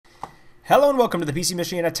Hello and welcome to the PC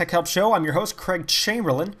Machine at Tech Help Show. I'm your host, Craig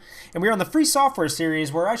Chamberlain, and we're on the free software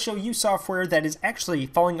series where I show you software that is actually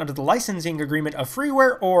falling under the licensing agreement of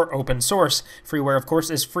freeware or open source. Freeware, of course,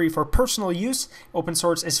 is free for personal use. Open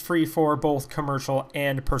source is free for both commercial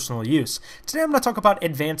and personal use. Today I'm going to talk about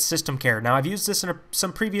Advanced Systemcare. Now, I've used this in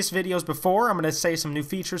some previous videos before. I'm going to say some new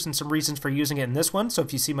features and some reasons for using it in this one. So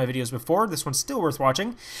if you see my videos before, this one's still worth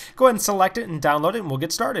watching. Go ahead and select it and download it, and we'll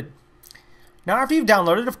get started. Now, after you've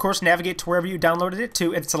downloaded it, of course, navigate to wherever you downloaded it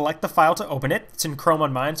to and select the file to open it. It's in Chrome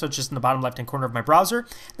on mine, so it's just in the bottom left-hand corner of my browser.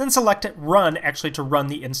 Then select it, Run, actually to run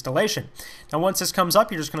the installation. Now, once this comes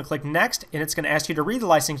up, you're just going to click Next, and it's going to ask you to read the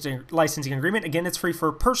licensing agreement. Again, it's free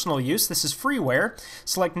for personal use. This is freeware.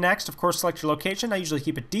 Select Next, of course, select your location. I usually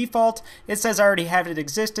keep it default. It says I already have it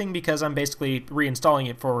existing because I'm basically reinstalling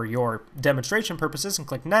it for your demonstration purposes, and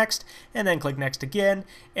click Next, and then click Next again.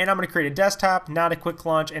 And I'm going to create a desktop, not a quick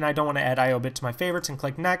launch, and I don't want to add IO bit to my favorites, and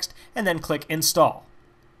click Next, and then click Install.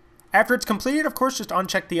 After it's completed, of course, just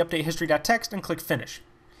uncheck the update history.txt and click Finish.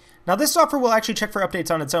 Now, this software will actually check for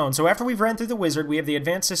updates on its own. So after we've ran through the wizard, we have the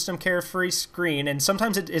Advanced Systemcare free screen, and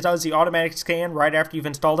sometimes it does the automatic scan right after you've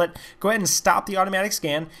installed it. Go ahead and stop the automatic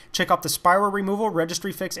scan. Check off the spyware removal,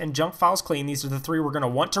 registry fix, and junk files clean. These are the three we're going to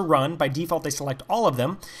want to run. By default, they select all of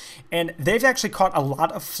them. And they've actually caught a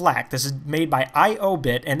lot of flack. This is made by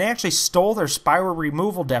IObit, and they actually stole their spyware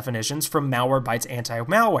removal definitions from Malwarebytes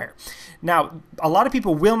anti-malware. Now, a lot of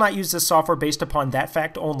people will not use this software based upon that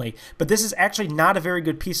fact only, but this is actually not a very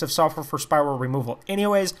good piece of software for spyware removal.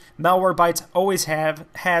 Anyways, Malwarebytes always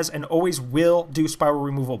has and always will do spyware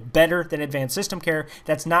removal better than Advanced Systemcare.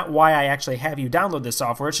 That's not why I actually have you download this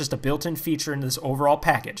software. It's just a built-in feature in this overall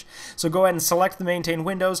package. So go ahead and select the maintain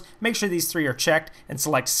windows, make sure these three are checked, and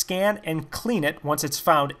select scan and clean it once it's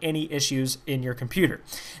found any issues in your computer.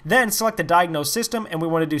 Then select the diagnose system, and we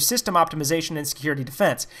want to do system optimization and security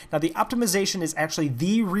defense. Now, the optimization is actually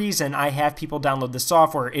the reason I have people download this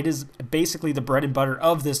software. It is basically the bread and butter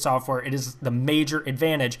of this software. It is the major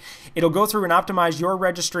advantage. It'll go through and optimize your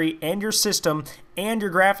registry and your system and your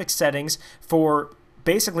graphics settings for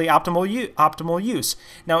basically optimal use.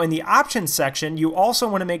 Now, in the options section, you also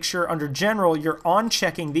want to make sure under general you're on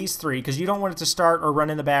checking these three because you don't want it to start or run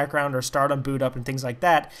in the background or start on boot up and things like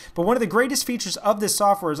that. But one of the greatest features of this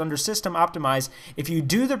software is under system optimize. If you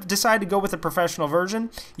do decide to go with a professional version,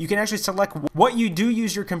 you can actually select what you do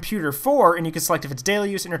use your computer for, and you can select if it's daily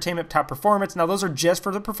use, entertainment, top performance. Now, those are just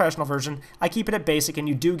for the professional version. I keep it at basic, and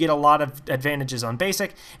you do get a lot of advantages on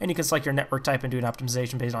basic, and you can select your network type and do an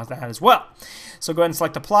optimization based on that as well. So go ahead and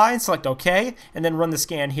select apply and select OK, and then run the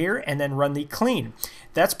scan here and then run the clean.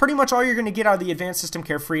 That's pretty much all you're going to get out of the Advanced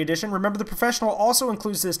Systemcare free edition. Remember, the professional also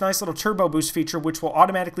includes this nice little turbo boost feature which will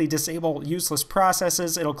automatically disable useless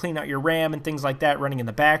processes. It'll clean out your RAM and things like that running in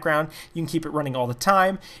the background. You can keep it running all the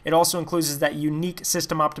time. It also includes that unique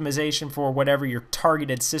system optimization for whatever your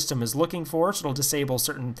targeted system is looking for, so it'll disable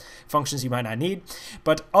certain functions you might not need.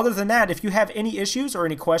 But other than that, if you have any issues or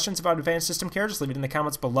any questions about Advanced Systemcare, just leave it in the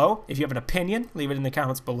comments below. If you have an opinion, leave it in the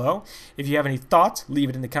comments below. If you have any thoughts, leave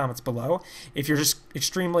it in the comments below. If you're just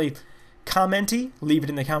extremely commenty, leave it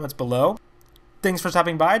in the comments below. Thanks for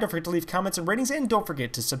stopping by. Don't forget to leave comments and ratings, and don't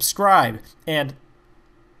forget to subscribe and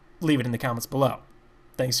leave it in the comments below.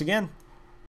 Thanks again.